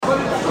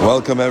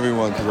Welcome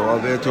everyone to the All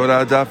Day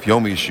Torah Daf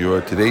Yomi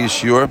Shiur. Today's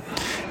Shiur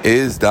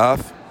is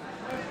Daf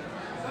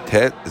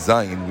Tet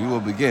Zayin. We will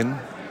begin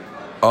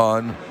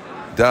on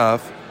Daf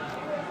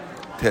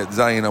Tet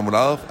Zayin Amud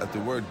Aleph at the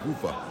word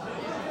Gufa.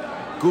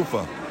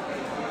 Gufa.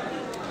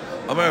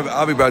 Amar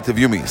Abi Bar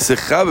Yumi.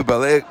 Sicha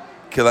b'balei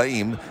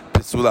kilaim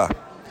pesula.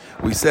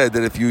 We said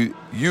that if you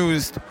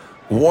used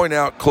worn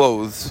out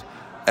clothes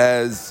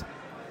as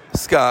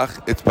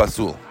skach, it's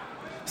pasul.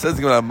 Says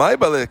the Gemara, "My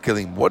balei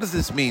kelim." What does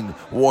this mean?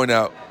 Worn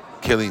out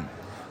kelim.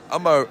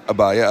 Amar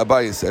Abaya.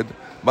 Abaya said,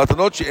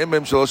 "Matanot she'em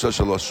behem shalosh al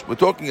shalosh." We're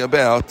talking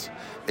about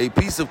a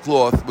piece of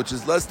cloth which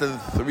is less than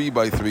 3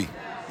 by 3.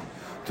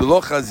 To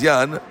lo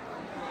chazyan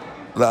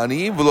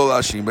la'aniyim v'lo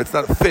la'ashim. It's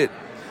not fit,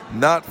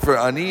 not for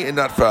ani and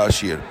not for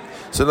ashir.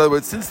 So in other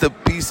words, since the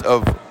piece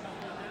of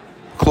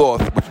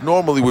cloth, which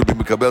normally would be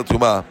mikabel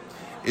tumah,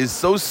 is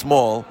so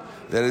small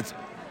that it's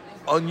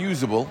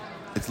unusable,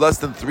 it's less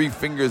than 3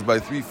 fingers by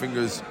 3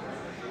 fingers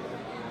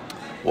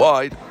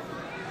wide,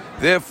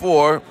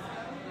 therefore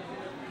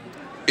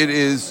it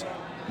is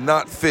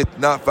not fit,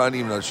 not for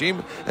anim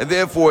nashim, and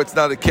therefore it's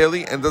not a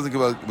keli and doesn't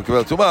give a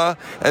mikabel tumah,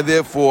 and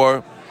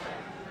therefore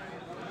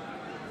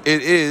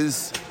it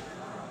is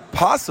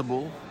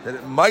possible that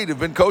it might have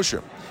been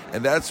kosher,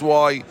 and that's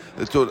why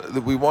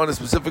we want to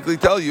specifically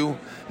tell you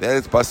that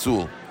it's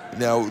pasul.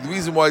 Now the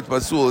reason why it's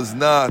pasul is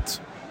not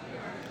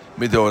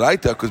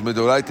midoraita, because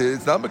midoraita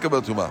it's not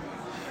mikabel tumah,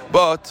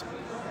 but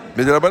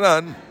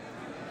midrabanan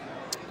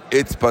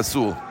it's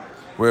pasul.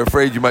 We're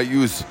afraid you might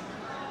use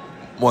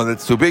one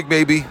that's too big,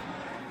 maybe.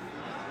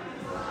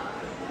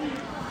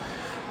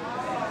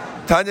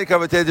 Tanya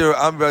Kavatedir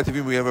Amvar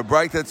Tivim. We have a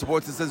bright that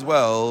supports this as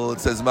well. It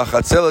says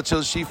Machatzela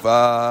Chil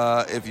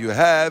Shifa. If you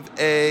have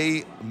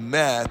a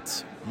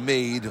mat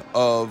made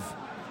of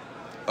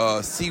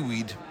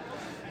seaweed,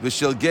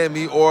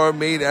 Vishilgemi, or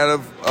made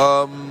out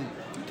of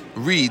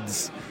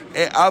reeds,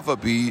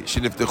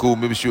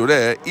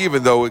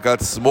 even though it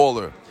got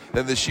smaller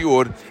than the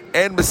shiur,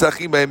 and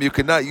mesachim b'hem, you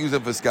cannot use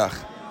them for skach.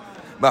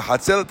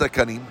 Mahatzel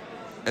takanim,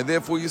 and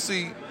therefore you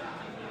see,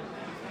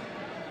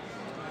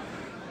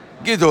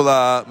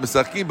 gidola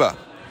mesachim ba,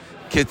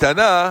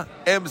 ketana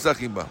em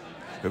mesachim ba.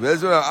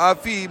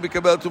 Afi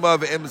mikabel tumah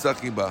ve'em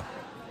mesachim ba.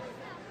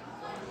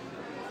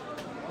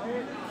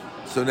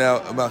 So now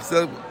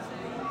machzel,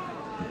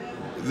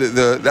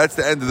 that's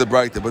the end of the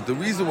Braita. But the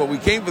reason what we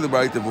came for the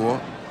Braita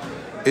for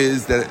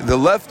is that the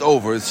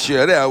leftovers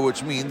she'areh,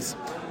 which means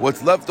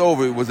what's left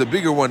over was a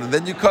bigger one, and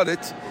then you cut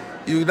it,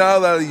 you're not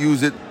allowed to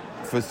use it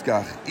for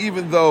skach.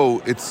 Even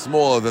though it's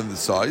smaller than the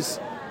size,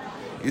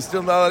 you're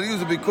still not allowed to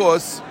use it,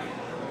 because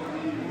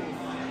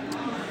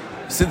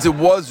since it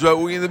was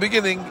ra'ui in the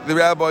beginning, the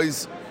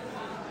rabbis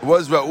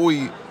was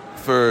ra'ui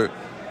for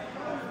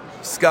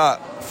skach,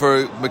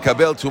 for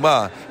mekabel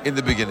tumah in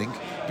the beginning,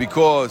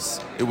 because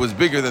it was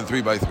bigger than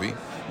 3 by 3.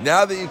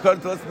 Now that you cut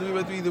it to less than 3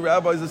 by 3, the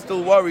rabbis are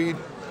still worried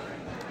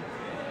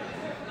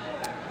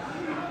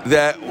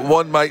that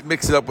one might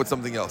mix it up with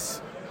something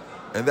else.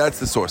 And that's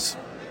the source.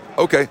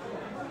 Okay.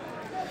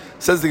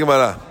 Says the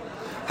Gemara,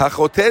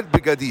 Hachotet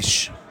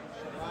begadish.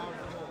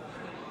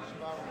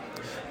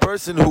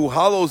 Person who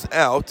hollows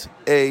out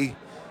a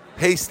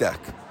haystack.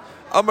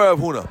 Amar Rav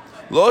Huna,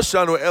 Lo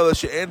shanu ela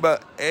she'en ba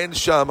en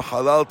sham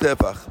halal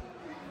tefach.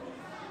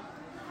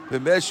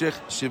 B'meshech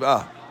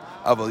shiv'ah.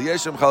 Aval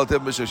yeshem halal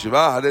tefach b'meshech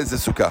shiv'ah. Harei ze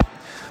sukkah.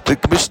 The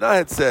Mishnah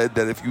had said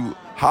that if you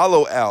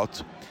hollow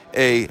out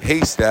a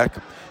haystack,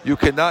 you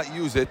cannot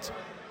use it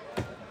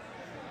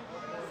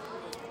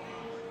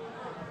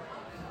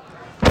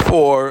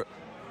for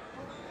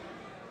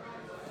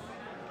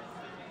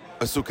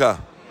a sukkah.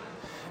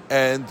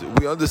 And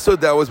we understood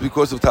that was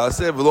because of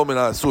ta'aseh v'lo min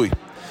ha'asui.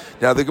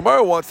 Now the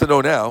Gemara wants to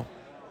know now,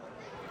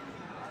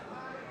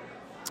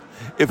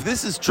 if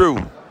this is true,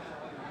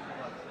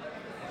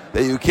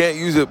 that you can't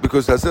use it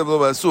because ta'aseh v'lo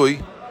min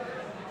ha'asui,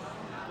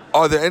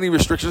 are there any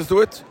restrictions to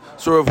it?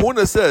 So Rav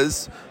Huna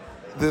says,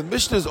 the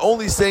Mishnah is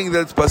only saying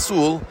that it's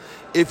pasul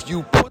if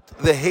you put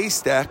the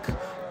haystack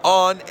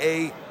on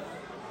a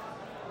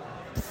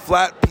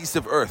flat piece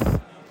of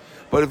earth.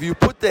 But if you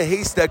put the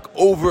haystack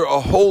over a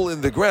hole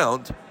in the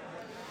ground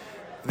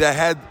that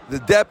had the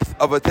depth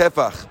of a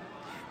tefach,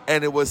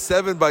 and it was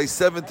 7 by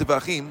 7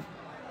 tefachim,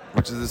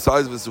 which is the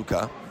size of a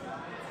sukkah.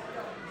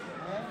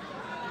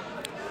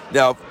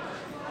 Now,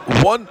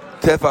 1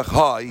 tefach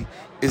high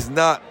is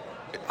not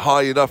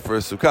high enough for a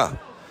sukkah,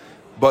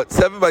 but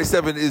 7 by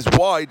 7 is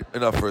wide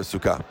enough for a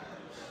sukkah.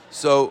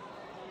 So,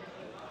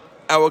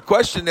 our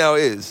question now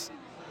is,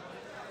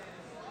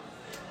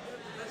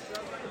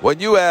 when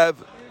you have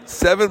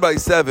 7 by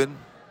 7,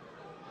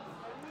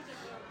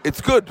 it's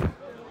good,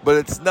 but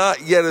it's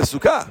not yet a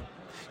sukkah.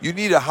 You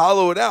need to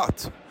hollow it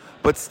out.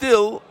 But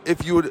still,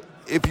 if you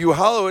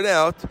hollow it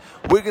out,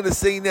 we're going to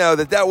say now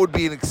that would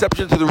be an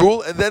exception to the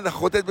rule, and then the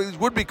chotet begadish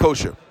would be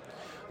kosher.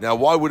 Now,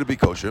 why would it be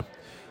kosher?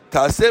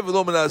 Ta'aseh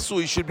v'lo min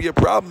ha'asui should be a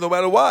problem no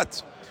matter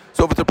what.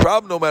 So if it's a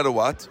problem no matter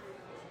what,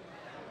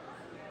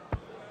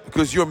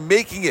 because you're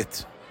making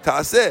it,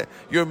 ta'aseh,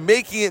 you're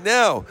making it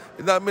now.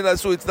 Not min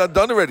ha'asui, it's not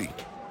done already.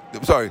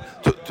 I'm sorry.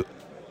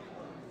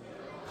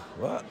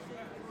 What?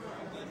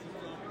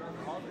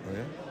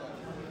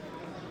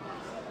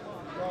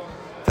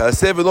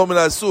 Ta'aseh v'lo min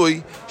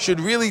ha'asui should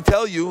really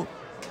tell you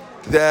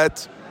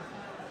that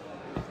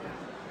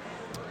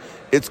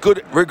it's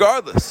good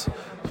regardless.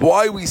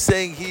 Why are we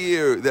saying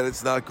here that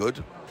it's not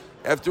good?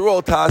 After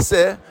all,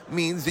 ta'aseh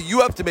means that you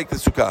have to make the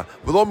sukkah.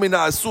 V'lo min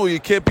ha'asui,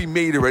 it can't be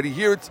made already.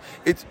 Here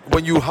it's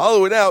when you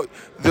hollow it out,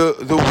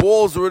 the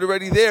walls are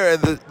already there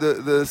and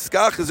the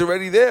skach is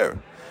already there.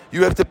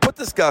 You have to put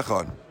the skach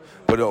on.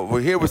 But over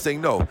here we're saying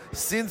no.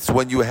 Since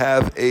when you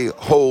have a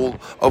hole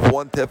of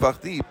 1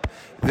 tefach deep,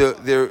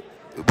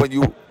 when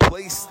you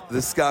place the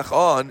skach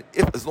on,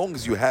 as long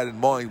as you had in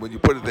mind when you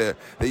put it there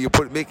that you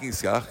put making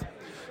skach,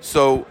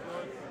 so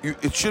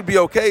it should be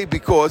okay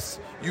because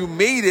you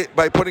made it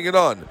by putting it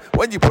on.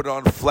 When you put it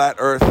on flat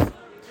earth,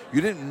 you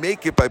didn't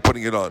make it by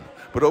putting it on.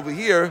 But over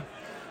here,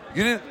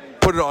 you didn't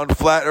put it on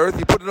flat earth,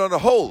 you put it on a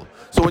hole.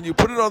 So when you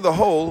put it on the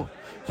hole,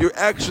 you're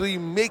actually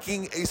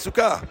making a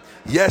sukkah.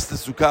 Yes, the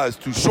sukkah is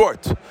too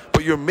short,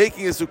 but you're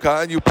making a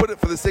sukkah and you put it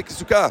for the sake of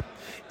sukkah.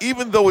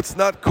 Even though it's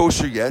not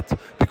kosher yet,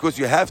 because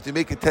you have to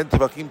make it 10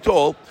 tefachim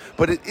tall,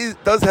 but it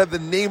does have the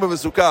name of a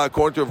sukkah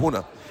according to Rav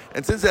Huna.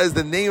 And since it has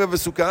the name of a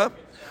sukkah,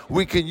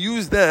 we can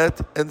use that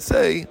and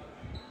say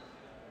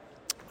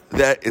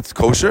that it's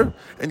kosher,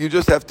 and you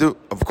just have to,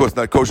 of course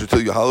not kosher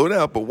till you hollow it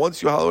out, but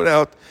once you hollow it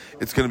out,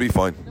 it's going to be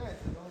fine.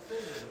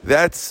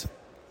 That's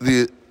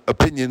the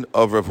opinion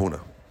of Rav Huna.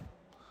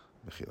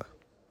 Mechila.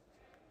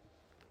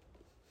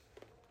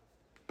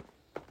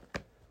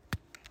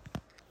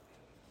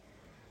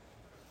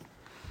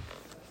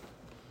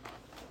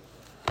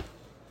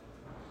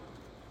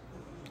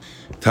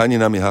 Tanya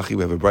Nami Hachi,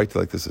 we have a bright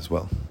like this as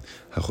well.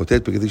 Hachotet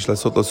begedish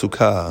lasot lo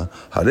sukkah.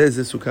 Harez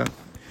is sukkah.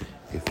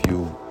 If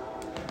you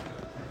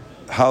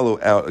hollow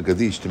out a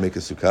gadish to make a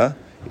sukkah,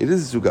 it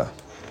is a sukkah.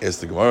 Ask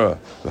the Gemara,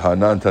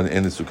 v'hanan tan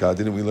in a sukkah.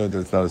 Didn't we learn that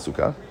it's not a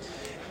sukkah?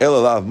 El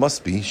alav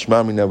must be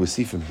shma mina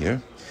v'sifim here.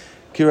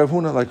 Ki Rav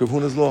Huna, like Rav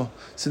Huna's law.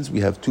 Since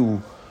we have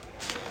two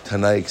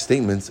Tanaic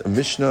statements, a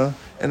Mishnah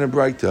and a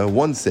Braita,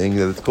 one saying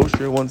that it's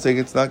kosher, one saying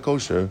it's not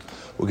kosher,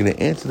 we're going to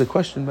answer the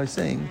question by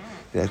saying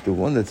that the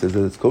one that says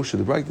that it's kosher,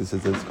 the Braita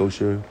says that it's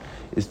kosher,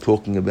 is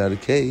talking about a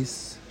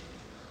case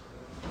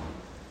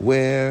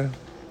where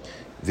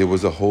there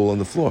was a hole on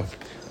the floor.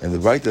 And the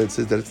Braita that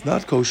says that it's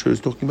not kosher is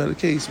talking about a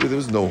case where there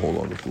was no hole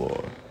on the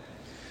floor.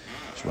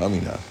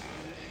 Shmamina.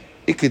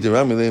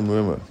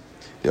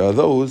 There are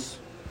those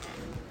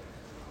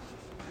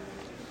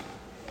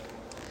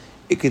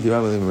there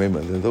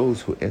are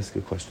those who ask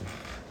a question.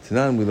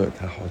 Tanan we learned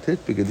Hachotet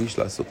begadish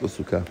lasot lo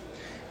sukkah.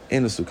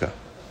 In a sukkah.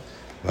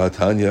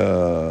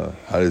 V'atanya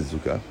hared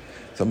sukkah.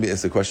 Somebody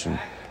asked a question.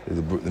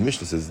 The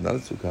Mishnah says it's not a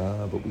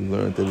sukkah, but we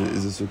learned that it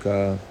is a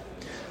sukkah.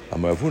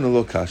 Amar Rav Huna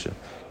lo kasha.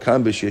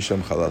 Kan b'shei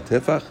sham chalal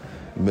tefach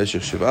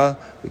b'meshech shivah,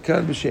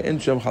 v'kan b'shei en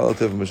sham chalal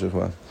tefach b'meshech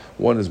shivah.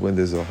 One is when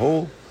there's a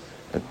hole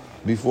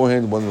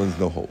beforehand, one when there's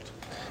no hole.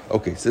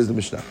 Okay, says the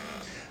Mishnah.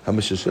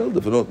 HaMeshashel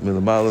devanot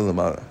milamala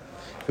lamala.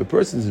 If a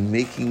person is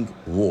making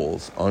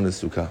walls on a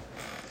sukkah,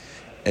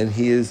 and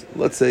he is,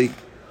 let's say,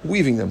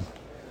 weaving them.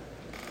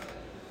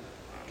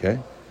 Okay,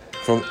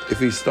 if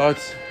he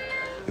starts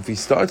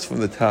from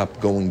the top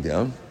going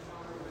down,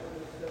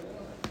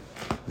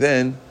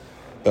 then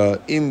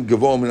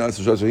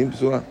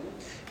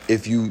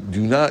if you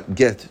do not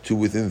get to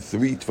within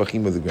 3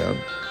 tefachim of the ground,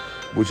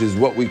 which is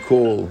what we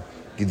call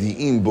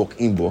gidi'im bok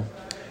imbo,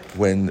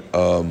 when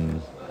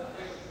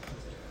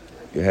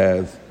you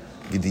have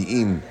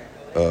gidi'im,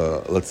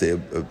 let's say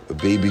a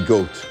baby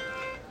goat,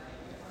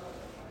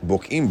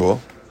 bok imbo,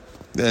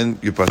 then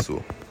you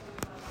pasul.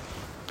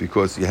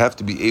 Because you have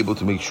to be able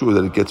to make sure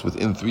that it gets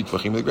within 3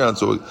 tefachim of the ground.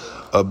 So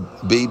a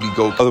baby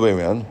goat, other way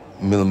around,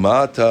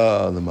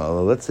 milmata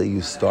lamala. Let's say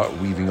you start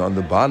weaving on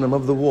the bottom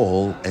of the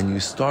wall, and you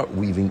start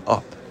weaving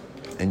up,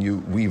 and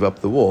you weave up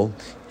the wall.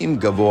 Im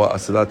gavoa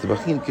asadat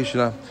tefachim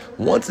kishna.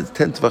 Once it's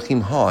 10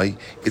 tefachim high,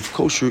 it's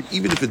kosher,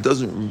 even if it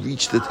doesn't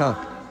reach the top.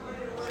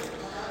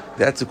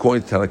 That's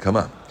according to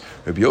Tanakama.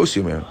 Rabbi Yossi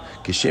Omer,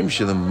 kishem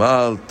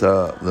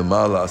shelamalta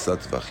lamala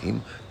asat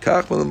tefachim,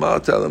 kach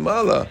malamalta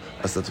lamala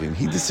asat tefachim.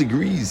 He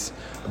disagrees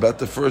about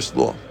the first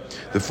law.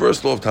 The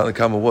first law of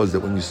Tanakama was that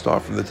when you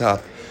start from the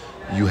top,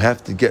 you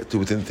have to get to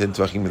within 10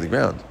 tefachim of the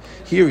ground.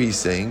 Here he's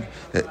saying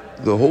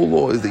that the whole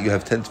law is that you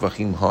have 10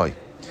 tefachim high.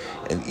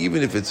 And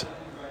even if it's,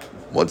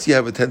 once you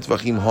have a 10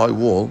 tefachim high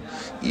wall,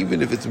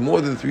 even if it's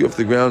more than 3 off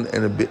the ground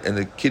and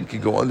a kid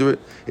could go under it,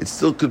 it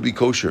still could be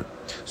kosher.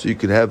 So you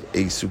could have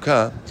a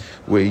sukkah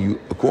where you,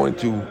 according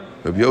to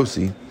Rabbi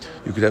Yossi,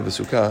 you could have a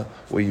sukkah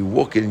where you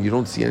walk in and you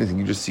don't see anything,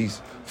 you just see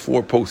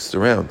 4 posts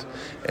around.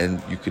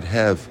 And you could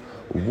have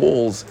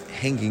walls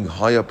hanging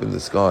high up in the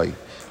sky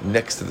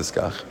next to the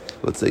skach.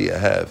 Let's say you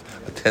have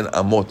a 10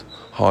 amot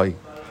high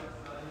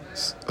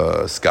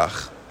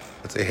skach,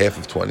 let's say half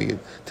of 20,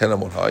 10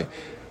 amot high,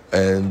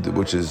 and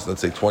which is, let's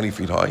say, 20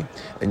 feet high,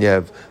 and you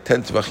have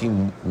 10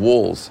 tefachim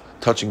walls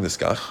touching the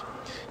skach.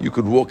 You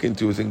could walk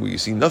into a thing where you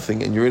see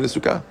nothing, and you're in a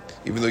sukkah.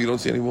 even though you don't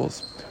see any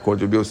walls, according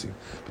to Rabbi Yossi.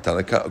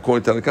 But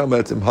according to Tanakama,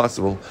 it's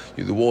impossible.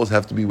 The walls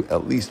have to be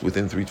at least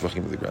within 3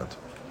 tvachim of the ground.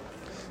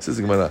 Says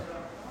the Gemara.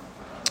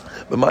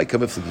 But my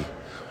kamiflagi,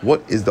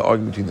 what is the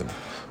argument between them?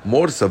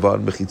 Mor savar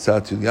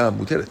mechitza tulyam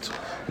muteret.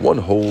 One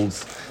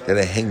holds that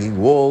a hanging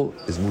wall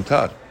is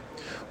mutar.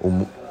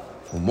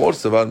 Mor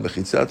savar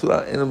mechitza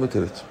tulyam ena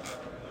muteret.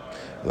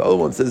 The other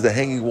one says the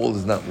hanging wall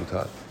is not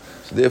mutar.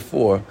 So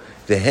therefore,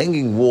 the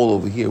hanging wall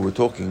over here we're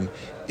talking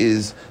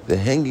is the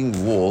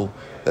hanging wall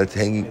that's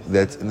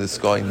in the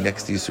sky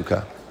next to your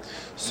sukkah.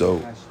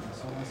 So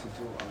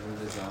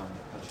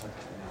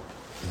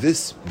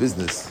this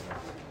business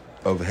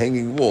of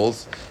hanging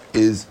walls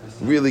is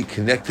really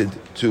connected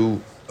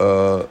to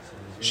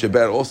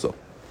Shabbat also.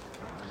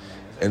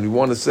 And we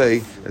want to say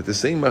that the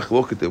same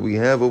machloket that we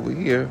have over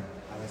here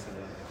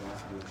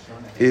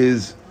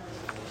is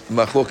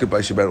machloket by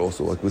Shabbat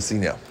also, like we see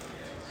now.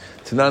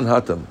 Tanan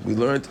Hatam, we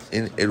learned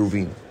in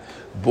Eruvin,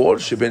 Bor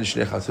sheben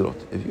shnei chaserot.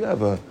 If you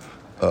have a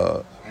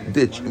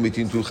ditch in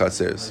between two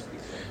chasers,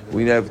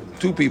 we have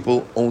two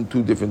people own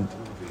two different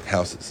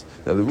houses.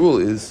 Now the rule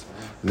is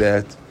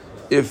that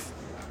if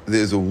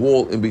there's a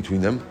wall in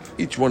between them,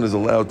 each one is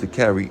allowed to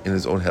carry in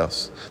his own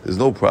house. There's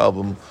no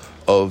problem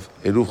of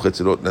eruv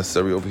chatzerot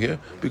necessary over here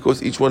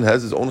because each one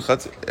has his own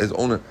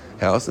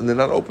house and they're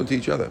not open to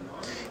each other.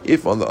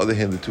 If, on the other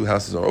hand, the two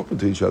houses are open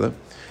to each other,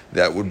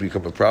 that would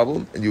become a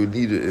problem and you would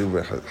need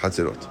eruv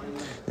chatzerot.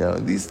 Now,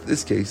 in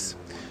this case,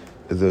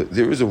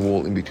 there is a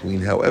wall in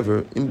between.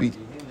 However,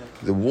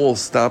 the wall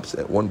stops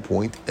at one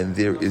point and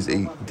there is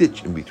a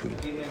ditch in between.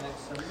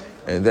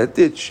 And that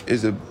ditch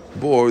is a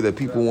bore that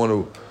people want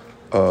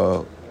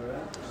to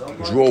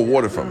draw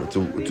water from. It's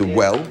a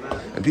well,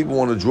 and people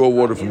want to draw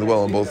water from the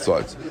well on both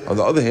sides. On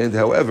the other hand,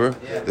 however,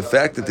 the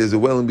fact that there's a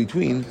well in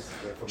between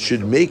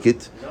should make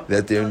it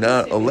that they're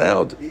not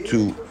allowed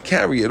to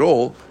carry at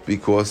all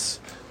because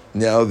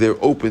now they're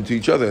open to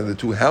each other and the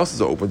two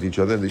houses are open to each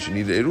other and they should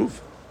need an eruv.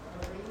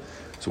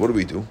 So what do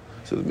we do?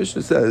 So the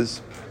Mishnah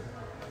says,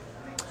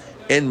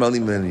 En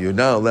malim, you're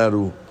not allowed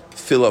to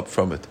fill up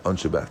from it on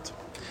Shabbat.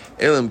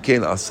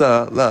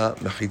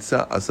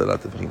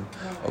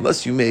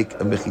 Unless you make a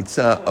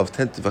mechitza of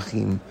 10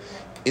 tefachim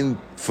in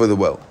for the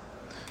well.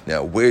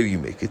 Now, where do you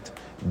make it?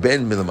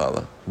 Ben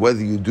milamala,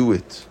 whether you do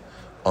it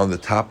on the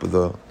top of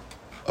the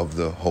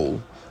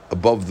hole,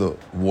 above the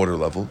water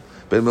level.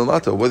 Ben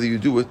milamata, whether you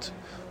do it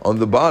on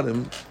the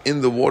bottom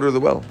in the water of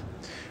the well.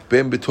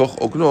 Ben betoch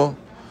ogno,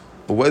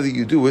 or whether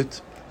you do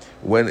it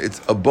when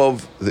it's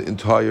above the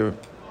entire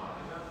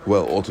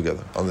well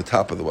altogether, on the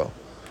top of the well.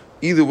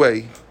 Either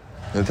way,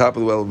 on the top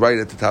of the well, right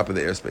at the top of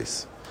the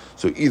airspace.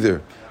 So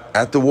either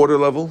at the water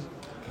level,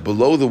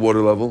 below the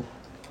water level,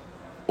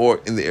 or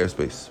in the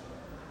airspace.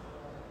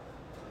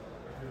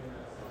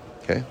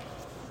 Okay?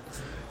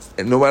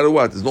 And no matter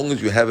what, as long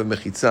as you have a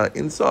mechitza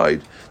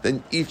inside,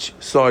 then each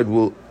side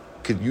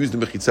could use the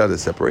mechitza to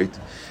separate,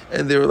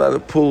 and they're allowed to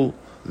pull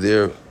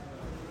their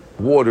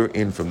water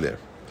in from there.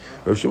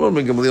 Rav Shimon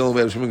ben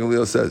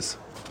Gamliel says,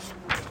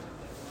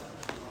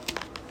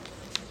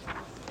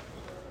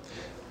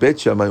 Bet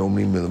Shammai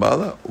omrim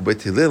milmala,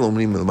 uBet Hillel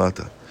omrim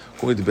milmata.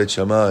 According to Bet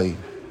Shammai,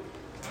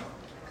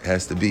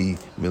 has to be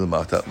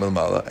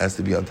milmala, has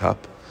to be on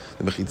top.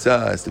 The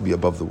mechitza has to be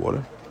above the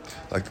water,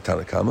 like the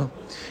Tanakama.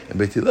 And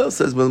Bet Hillel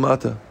says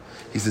milmata.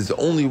 He says it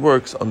only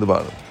works on the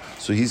bottom.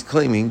 So he's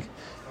claiming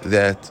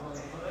that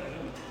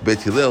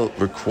Bet Hillel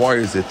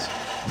requires it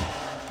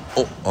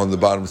on the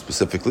bottom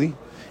specifically,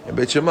 and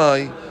Bet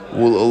Shammai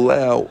will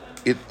allow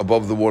it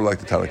above the water like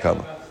the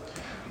Tanakama.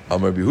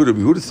 Amar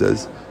Yehuda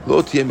says,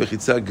 Lo tiyeh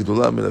mechitza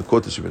gedola min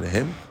hakodesh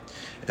shebenehem,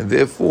 and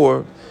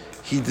therefore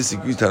he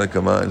disagrees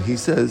Tanakama, and he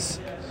says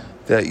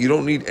that you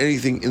don't need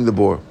anything in the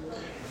bore.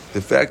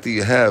 The fact that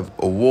you have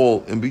a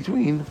wall in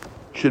between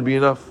should be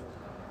enough.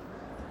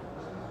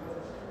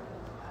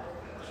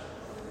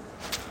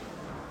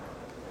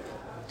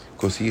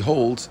 Because he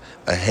holds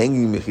a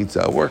hanging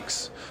mechitza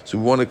works. So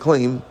we want to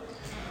claim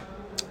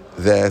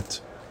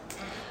that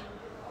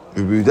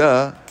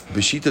Yehuda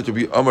b'shita to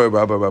be Amar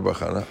Rabba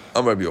Chana,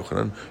 Amar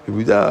Yochanan,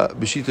 Yehuda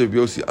b'shita to be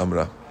Yossi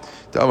Amra,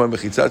 the Amar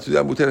mechitza to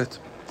the muteret.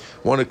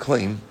 Want to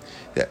claim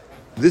that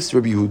this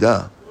Rabbi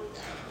Yehuda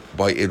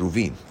by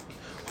Eruvin,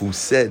 who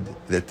said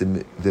that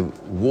the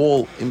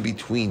wall in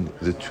between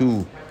the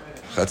two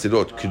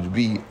chatzirot could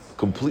be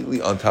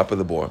completely on top of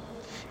the bore,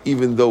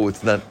 even though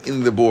it's not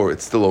in the bore,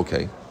 it's still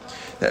okay.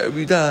 That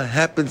Rabbi Yehuda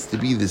happens to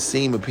be the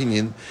same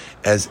opinion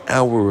as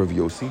our Rav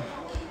Yossi,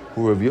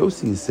 who Rav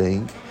Yossi is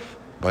saying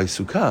by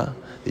Sukkah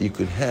that you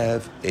could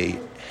have a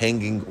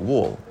hanging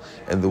wall,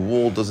 and the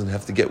wall doesn't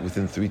have to get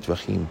within 3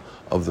 tvachim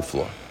of the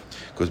floor.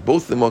 Because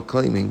both of them are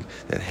claiming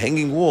that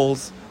hanging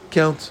walls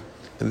count.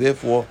 And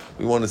therefore,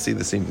 we want to say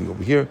the same thing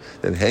over here,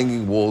 that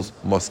hanging walls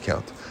must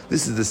count.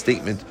 This is the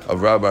statement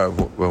of Rabbi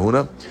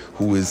Rahuna,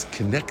 who is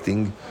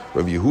connecting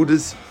Rabbi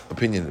Yehuda's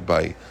opinion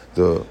by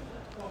the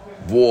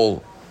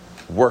wall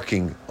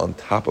working on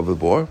top of the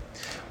bore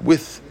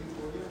with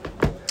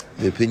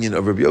the opinion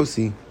of Rabbi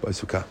Yossi by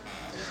Sukkah.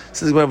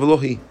 Says Rabbi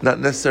Velohi, not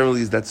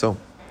necessarily is that so.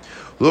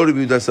 Lo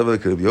Rabbi Yehuda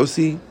Savak Rabbi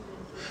Yossi,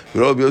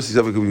 Rabbi Yossi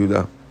Savak Rabbi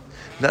Yehuda.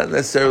 Not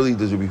necessarily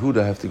does Rabbi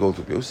Yehuda have to go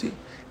to Rabbi Yossi,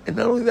 and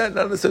not only that,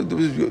 not necessarily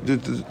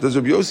does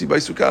Rabbi Yossi by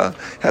Sukkah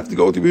have to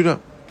go to Rabbi Yehuda.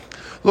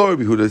 Lo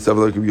Rabbi Yehuda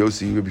Savak Rabbi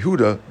Yossi. Rabbi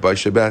Yehuda by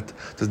Shabbat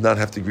does not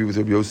have to agree with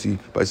Rabbi Yossi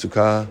by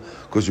Sukkah,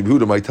 because Rabbi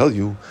Yehuda might tell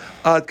you,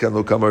 Ad kan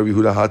lo kama Rabbi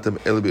Yehuda hatam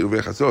el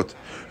be'urei chatzot.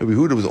 Rabbi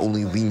Yehuda was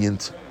only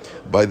lenient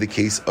by the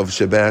case of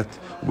Shabbat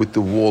with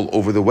the wall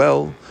over the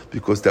well,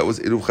 because that was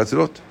Eruv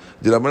Chatzirot.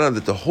 The Ramanan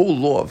that the whole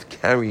law of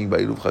carrying by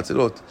Eruv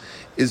Chatzirot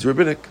is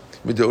rabbinic.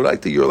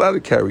 Midoraita, you're allowed to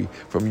carry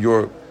from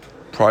your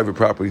private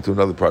property to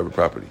another private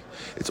property.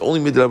 It's only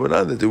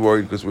midrabanan that they're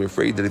worried, because we're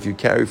afraid that if you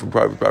carry from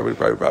private property to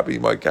private property, you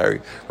might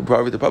carry from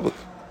private to public.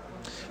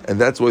 And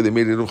that's why they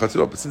made it Eruv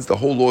Chatzirot. But since the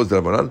whole law is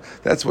drabanan,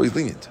 that's why he's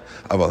lenient.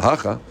 Aval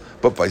hacha,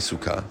 but by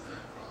Sukkah,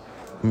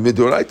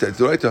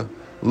 midoraita,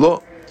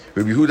 lo.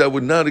 Rabbi Yehuda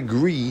would not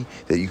agree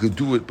that you could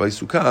do it by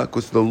Sukkah,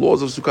 because the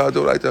laws of Sukkah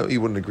doraita, he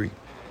wouldn't agree.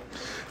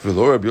 For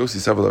Rabbi Yossi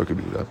Savar Rabbi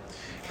Yehuda,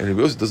 and Rabbi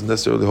Yossi doesn't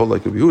necessarily hold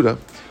like Rabbi Yehuda,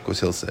 because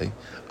he'll say,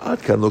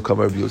 Ad kan lo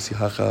kama Rabbi Yossi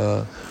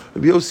hacha.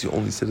 Rabbi Yossi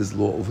only said his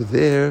law over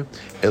there,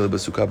 Ela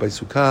b'Sukkah by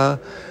Sukkah,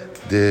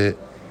 the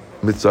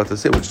mitzvah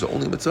taseh, which is the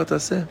only mitzvah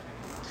taseh.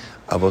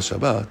 Aval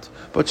Shabbat,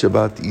 but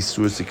Shabbat, the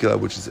Isur Sikila,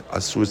 which is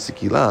Asur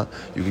Sikila,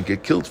 you can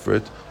get killed for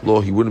it. Law,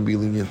 he wouldn't be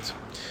lenient.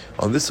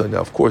 On this side, now,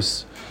 of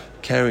course,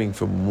 carrying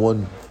from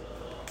one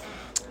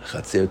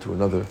chatzer to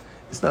another,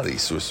 it's not a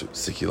Isur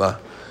Sikila.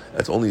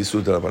 That's only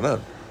Isur Darabanan,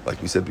 like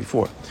we said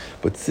before.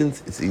 But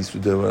since it's Isur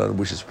Darabanan,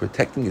 which is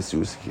protecting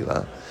Isur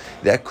Sikila,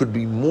 that could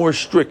be more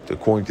strict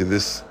according to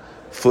this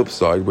flip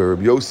side, where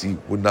Rabbi Yossi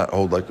would not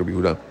hold like Rabbi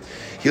Yehuda.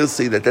 He'll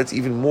say that that's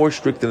even more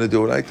strict than a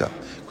Deoraita,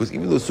 because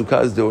even though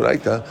Sukkah is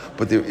Deoraita,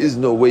 but there is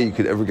no way you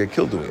could ever get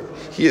killed doing it.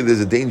 Here,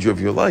 there's a danger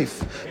of your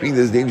life. Being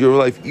there's a danger of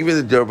life, even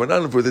the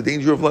Derabanan for the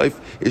danger of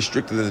life is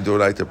stricter than the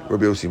Deoraita,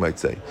 Rabbi Yossi might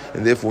say.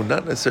 And therefore,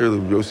 not necessarily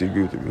Rabbi Yossi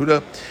agree with Rabbi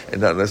Yehuda, and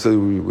not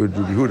necessarily would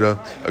Rabbi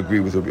Yehuda agree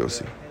with Rabbi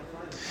Yossi.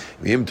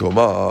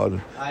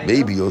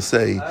 Maybe you'll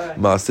say,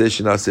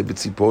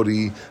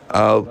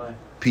 al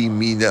pi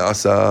mi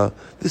asa.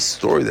 This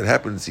story that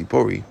happened in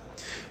Tzipori,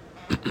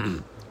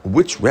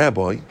 which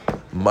rabbi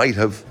might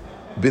have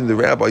been the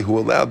rabbi who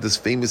allowed this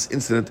famous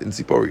incident in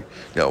Tzipori?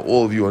 Now,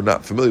 all of you are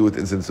not familiar with the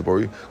incident in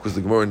Tzipori, because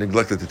the Gemara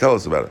neglected to tell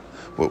us about it.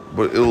 But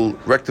it'll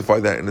rectify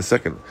that in a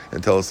second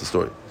and tell us the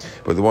story.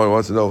 But the one who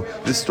wants to know,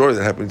 this story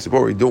that happened in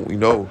Tzipori, don't we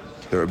know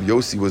that Rabbi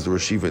Yossi was the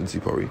Rosh Yeshiva in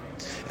Tzipori?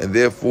 And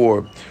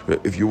therefore,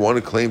 if you want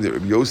to claim that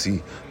Rabbi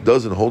Yossi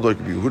doesn't hold like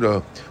Rabbi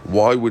Yehuda,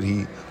 why would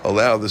he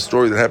allow the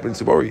story that happened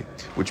in Tzipori?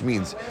 Which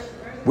means,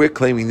 we're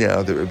claiming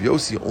now that Rabbi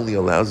Yossi only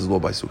allows his law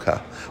by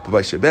Sukkah. But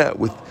by Shabbat,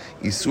 with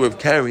Isur of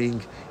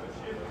carrying,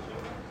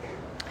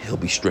 he'll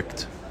be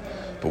strict.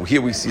 But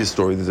here we see a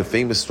story, there's a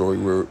famous story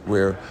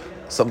where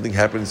something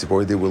happened in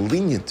Tzipori. They were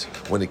lenient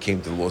when it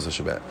came to the laws of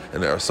Shabbat.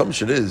 And our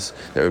assumption is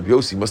that Rabbi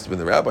Yossi must have been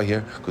the rabbi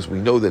here, because we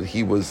know that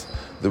he was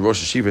the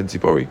Rosh Yeshiva in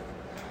Tzipori.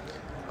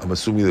 I'm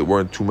assuming there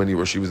weren't too many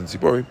Rosh Yeshivas in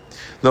Tzipori.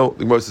 No,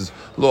 the Gemara says,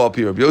 Lo al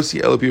pi Rabbi Yossi,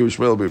 el al pi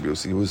Rishmael Rabbi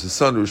Yossi. It was his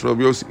son, Rishmael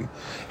Rabbi Yossi,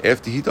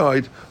 after he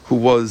died, who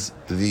was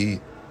the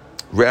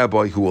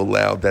rabbi who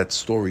allowed that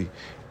story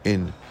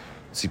in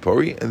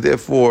Tzipori, and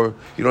therefore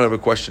you don't have a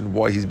question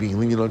why he's being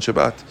lenient on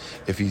Shabbat.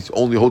 If he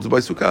only holds it by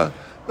Sukkah,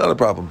 not a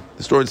problem.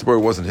 The story in Tzipori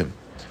wasn't him.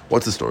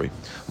 What's the story?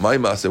 My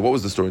Maaseh, what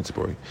was the story in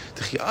Tzipori?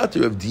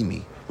 T'chiat Rav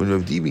Dimi, when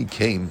Rav Dimi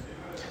came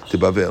to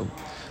Bavel,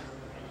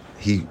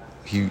 he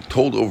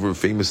told over a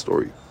famous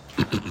story.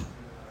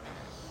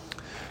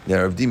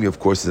 Now, Rav Dimi, of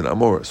course, is an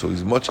Amora, so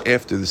he's much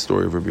after the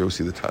story of Rabbi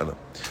Yossi the Tana.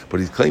 But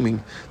he's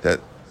claiming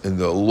that in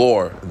the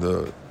lore, in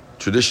the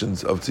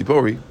traditions of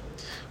Tzipori,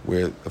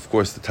 where, of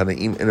course, the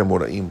Tanaim and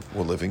Amoraim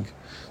were living.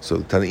 So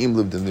the Tanaim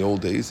lived in the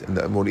old days, and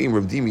the Amoraim,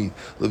 Rav Dimi,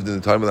 lived in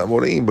the time of the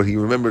Amoraim, but he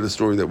remembered a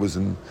story that was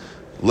in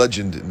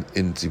legend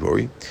in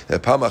Tzipori,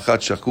 that Pam Achat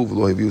Shachu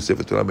v'lo heviu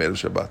Sefer Torah me'erev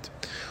Shabbat.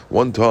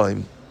 One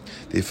time,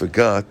 they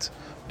forgot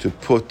to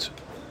put...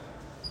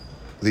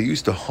 They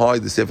used to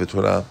hide the Sefer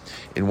Torah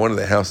in one of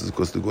the houses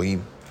close to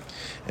Goyim,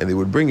 and they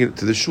would bring it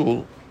to the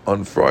shul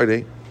on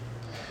Friday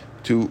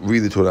to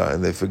read the Torah,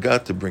 and they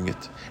forgot to bring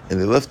it, and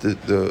they left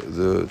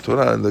the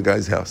Torah in the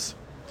guy's house,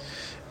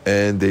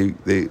 and they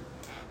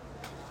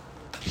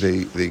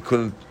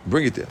couldn't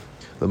bring it there.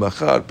 The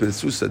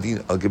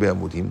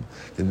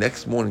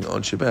next morning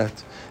on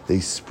Shabbat, they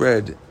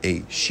spread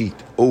a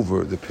sheet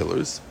over the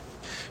pillars,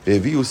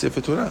 and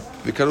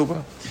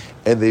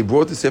they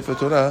brought the Sefer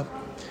Torah,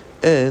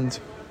 and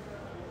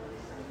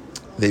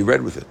they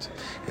read with it.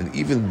 And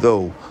even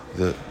though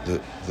the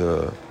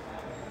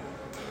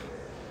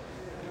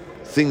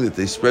thing that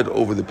they spread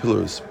over the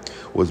pillars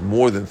was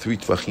more than 3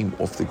 tvachim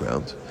off the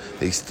ground,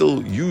 they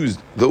still used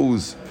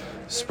those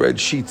spread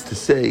sheets to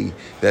say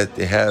that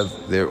they have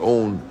their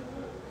own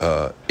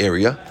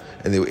area,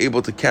 and they were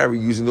able to carry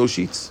using those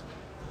sheets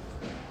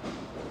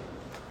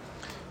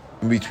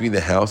in between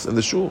the house and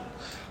the shul.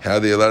 How are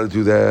they allowed to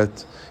do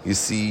that? You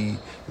see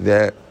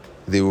that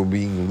they were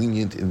being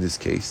lenient in this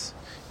case,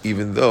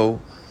 even though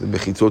the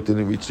mechitzot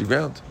didn't reach the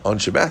ground on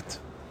Shabbat.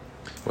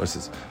 Where it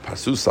says,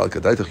 Parsus sal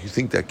kadaitach, you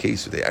think that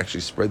case where they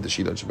actually spread the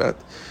sheet on Shabbat?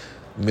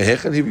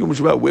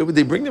 Where would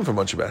they bring them from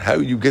on Shabbat? How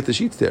would you get the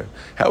sheets there?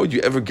 How would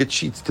you ever get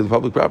sheets to the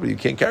public property? You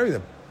can't carry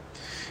them.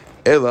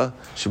 Ela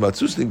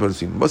shematzus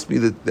parusin. Must be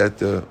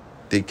that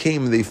they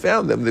came and they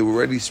found them. They were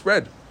already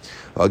spread.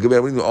 I'll give it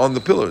on the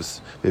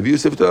pillars. It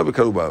means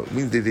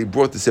that they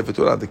brought the Sefer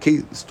Torah.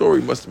 The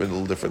story must have been a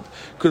little different.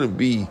 Couldn't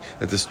be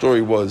that the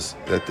story was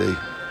that they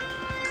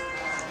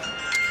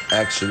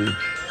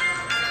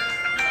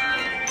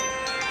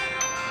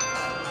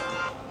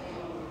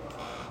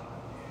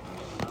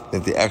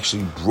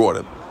actually brought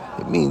it.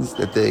 It means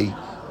that it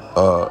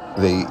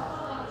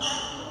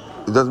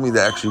doesn't mean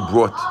they actually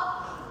brought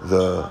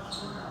the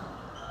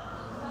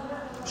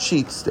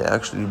sheets. They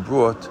actually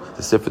brought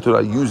the Sefer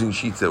Torah using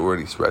sheets that were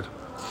already spread.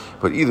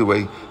 But either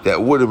way,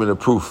 that would have been a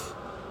proof.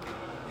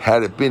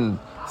 Had it been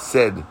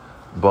said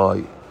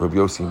by Rabbi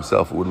Yossi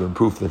himself, it would have been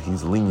proof that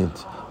he's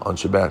lenient on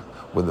Shabbat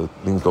when the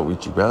things don't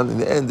reach the ground. In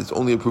the end, it's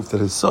only a proof that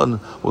his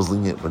son was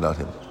lenient, but not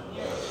him.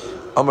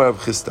 Amar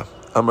Rav Chisda,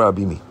 Amar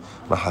Abimi,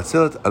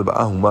 Mahatzelet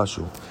al-ba'ahu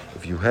mashu.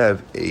 If you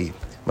have a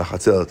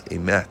mahatzelet, a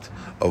mat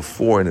of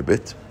 4 and a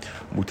bit,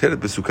 muteret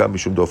b'sukkah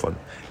mishum dofan.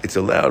 It's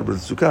allowed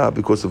with sukkah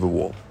because of a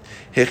wall.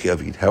 Hechi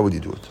avid, how would you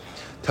do it?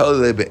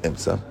 Talei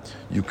be'emsa,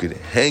 you could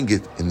hang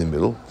it in the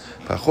middle.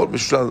 Pachot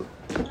mishral,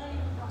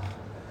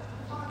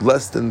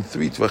 less than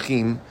 3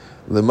 tvachim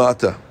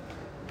lemata,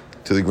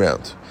 to the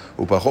ground.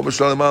 Upachot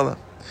mishral lemala,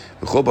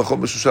 v'chol pachot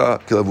mishusha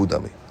kilavu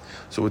dami.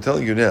 So we're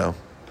telling you now,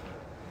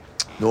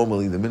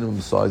 normally the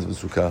minimum size of a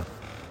sukkah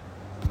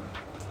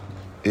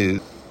is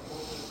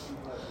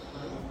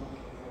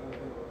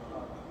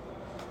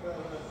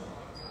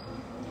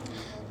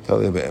so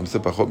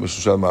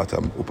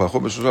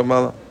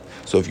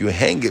if you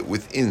hang it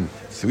within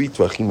 3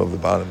 tvachim of the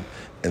bottom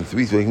and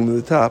 3 tvachim of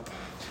the top,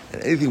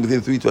 and anything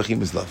within 3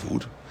 tvachim is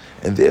lavud,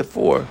 and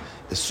therefore,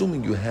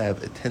 assuming you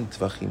have a 10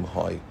 tvachim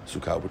high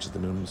sukkah, which is the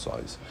minimum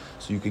size,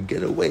 so you can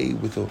get away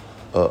with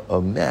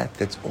a mat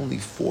that's only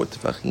 4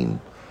 tvachim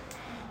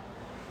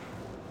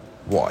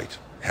wide.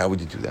 How would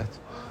you do that?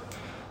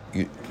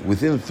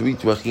 Within 3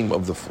 tvachim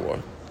of the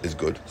floor is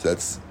good. So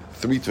that's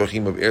 3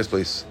 tvachim of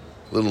airspace,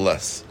 a little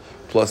less.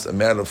 Plus a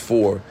mat of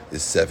 4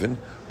 is 7.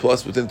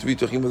 Plus within 3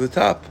 tvachim of the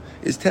top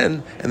is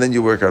 10, and then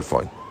you work out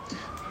fine.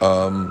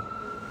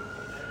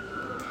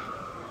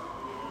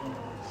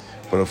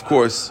 But of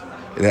course,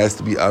 it has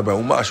to be arba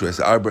umashu. It has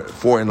to be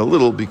 4 and a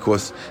little,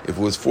 because if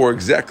it was 4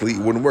 exactly, it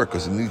wouldn't work,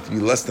 because it needs to be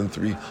less than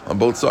 3 on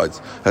both sides.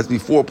 It has to be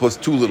 4 plus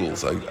 2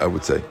 littles, I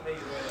would say.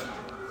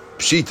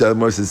 Pshita,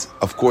 Mar says,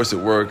 of course it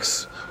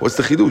works. What's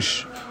the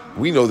chidush?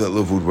 We know that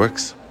lavud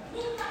works.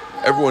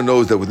 Everyone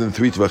knows that within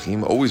 3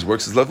 tvachim always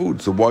works as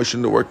lavud, so why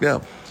shouldn't it work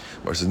now?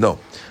 Mar says, no.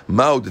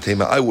 Ma'u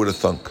detema, I would have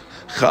thunk.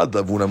 Chad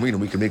lavud amrina,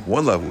 we can make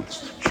 1 lavud.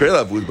 Tre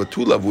lavud, but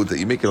 2 lavud that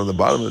you make it on the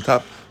bottom and the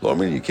top. Lo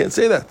amrina, you can't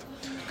say that.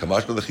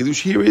 Kamashma, the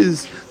chidush here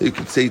is that you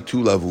could say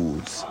 2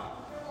 lavuds,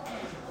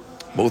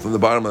 both on the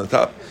bottom and the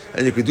top,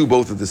 and you could do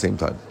both at the same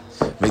time.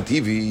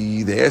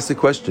 Meitivi, they asked the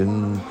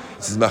question.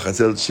 It says,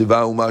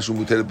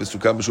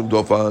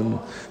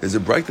 there's a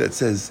bright that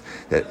says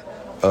that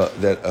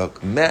a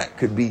mat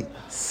could be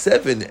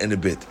 7 and a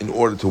bit in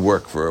order to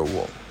work for a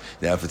wall.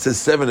 Now, if it says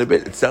 7 and a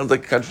bit, it sounds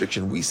like a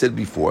contradiction. We said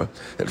before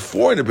that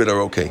 4 and a bit are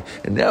okay,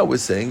 and now we're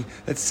saying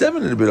that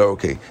 7 and a bit are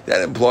okay.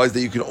 That implies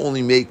that you can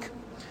only make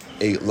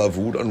a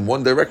lavud on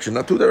 1 direction,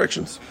 not 2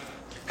 directions.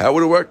 How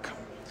would it work?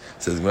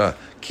 It says,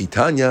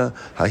 Kitanya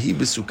hahi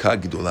b'sukkah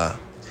gidola.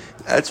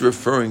 That's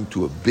referring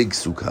to a big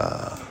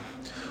sukkah.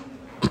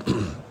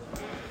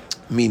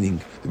 Meaning,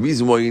 the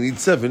reason why you need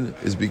 7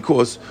 is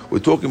because we're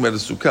talking about a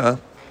sukkah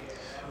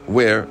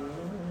where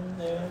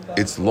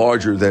it's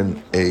larger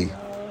than a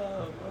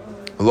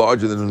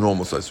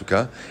normal size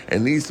sukkah,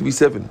 and it needs to be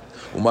 7.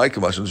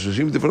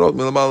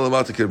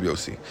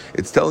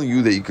 It's telling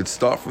you that you could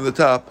start from the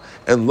top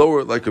and lower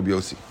it like Rabbi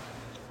Yossi.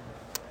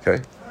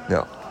 Okay?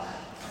 Now,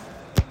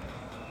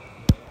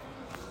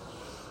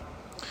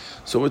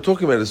 so we're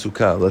talking about a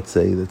sukkah, let's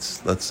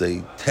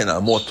say 10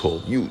 amot tall,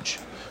 huge,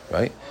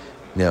 right?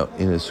 Now,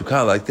 in a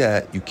sukkah like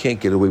that, you can't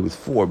get away with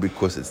 4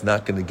 because it's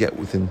not going to get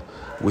within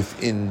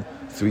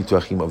 3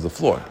 tvachim of the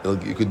floor.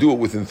 You could do it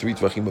within 3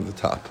 tvachim of the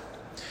top,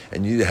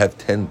 and you need to have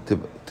 10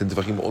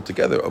 tvachim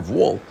altogether of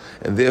wall,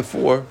 and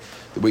therefore,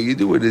 the way you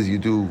do it is you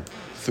do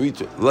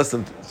less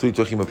than 3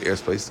 tvachim of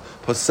airspace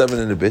plus 7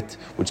 and a bit,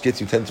 which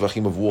gets you 10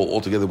 tvachim of wall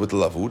altogether with the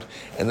lavud,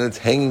 and then it's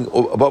hanging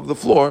above the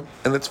floor,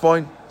 and it's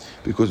fine.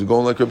 Because you're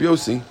going like Rabbi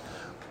Yossi,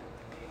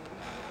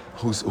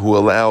 who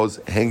allows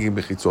hanging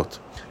mechitzot,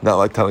 not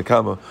like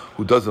Tanakama,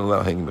 who doesn't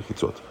allow hanging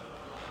mechitzot.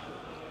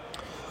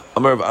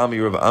 Amar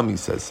Rav Ami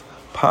says,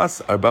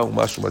 Pas arba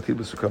umashu matir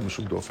b'sukkah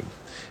mishum dofen.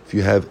 If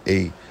you have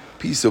a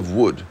piece of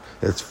wood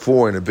that's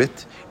 4 and a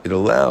bit, it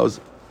allows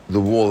the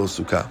wall of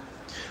sukkah.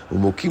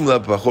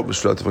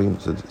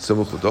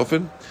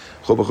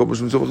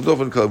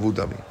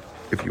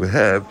 If you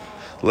have,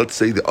 let's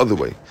say the other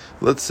way,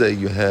 let's say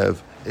you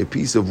have a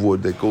piece of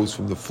wood that goes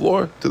from the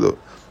floor to the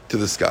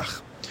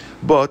skach,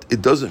 but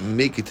it doesn't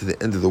make it to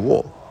the end of the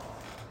wall,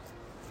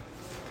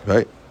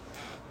 right?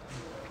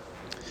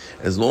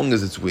 As long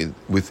as it's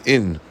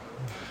within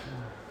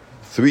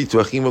 3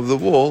 tvachim of the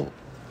wall,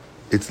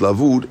 it's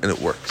lavud and it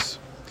works.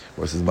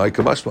 Or it says, "My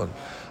kamashman,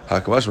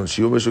 hakamashman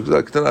shiur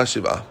b'shukzah ketana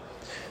shiva."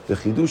 The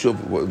chidush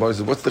of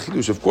what's the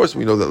chidush? Of course,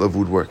 we know that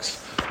lavud works.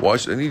 Why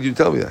should I need you to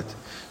tell me that?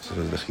 So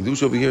the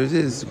chidush over here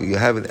is you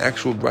have an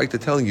actual right to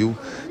tell you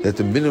that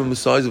the minimum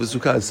size of a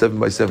sukkah is 7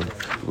 by 7.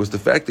 Because the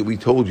fact that we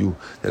told you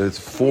that it's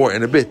 4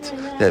 and a bit,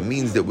 that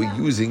means that we're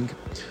using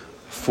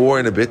 4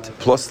 and a bit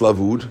plus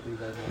lavud,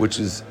 which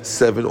is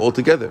 7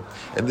 altogether.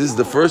 And this is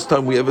the first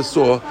time we ever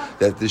saw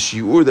that the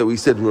shiur that we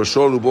said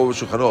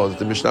that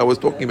the Mishnah was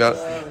talking about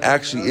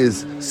actually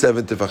is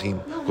 7 tefachim.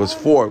 Because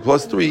 4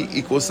 plus 3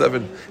 equals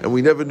 7. And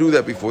we never knew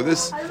that before.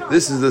 This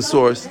is the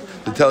source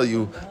to tell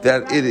you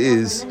that it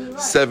is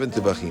 7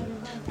 tefachim.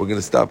 We're going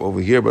to stop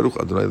over here.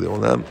 Baruch Adonai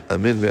Le'olam.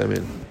 Amen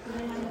ve'amen.